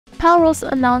Palworld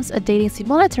announced a dating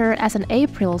simulator as an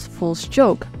April Fool's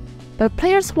joke, but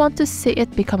players want to see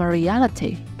it become a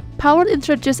reality. Palworld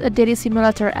introduced a dating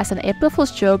simulator as an April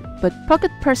Fool's joke, but Pocket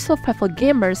Pair survival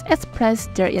gamers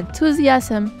expressed their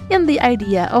enthusiasm in the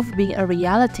idea of being a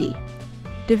reality.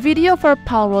 The video for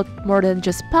Palworld More Than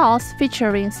Just Pals,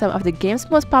 featuring some of the game's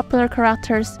most popular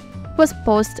characters, was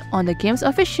posted on the game's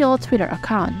official Twitter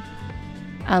account.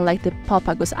 Unlike the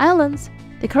Palpagos Islands,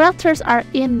 the characters are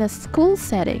in a school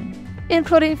setting,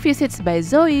 including visits by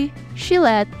Zoe,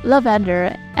 Sheila,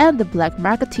 Lavender, and the Black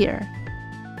Marketeer.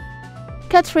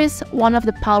 Catrice, one of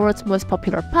the Palworld's most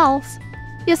popular pals,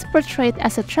 is portrayed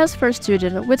as a transfer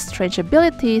student with strange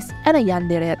abilities and a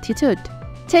yandere attitude.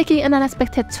 Taking an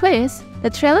unexpected twist, the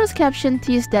trailer's caption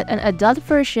teased that an adult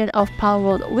version of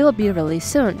Palworld will be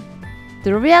released soon.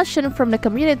 The reaction from the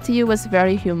community was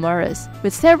very humorous,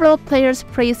 with several players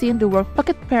praising the work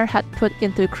Pocket Pair had put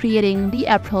into creating the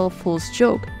April Fool's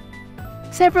joke.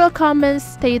 Several comments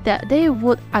state that they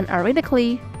would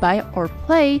unironically buy or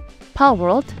play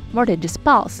Palworld More Than Just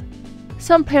Pals.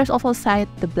 Some players also cite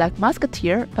the Black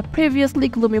Musketeer, a previously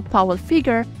gloomy Palworld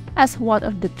figure, as one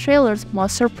of the trailer's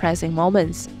most surprising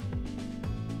moments.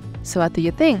 So what do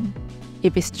you think?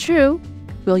 If it's true,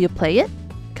 will you play it?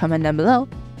 Comment down below.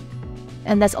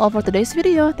 And that's all for today's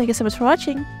video. Thank you so much for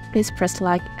watching. Please press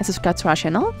like and subscribe to our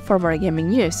channel for more gaming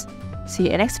news. See you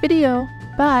in the next video.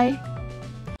 Bye!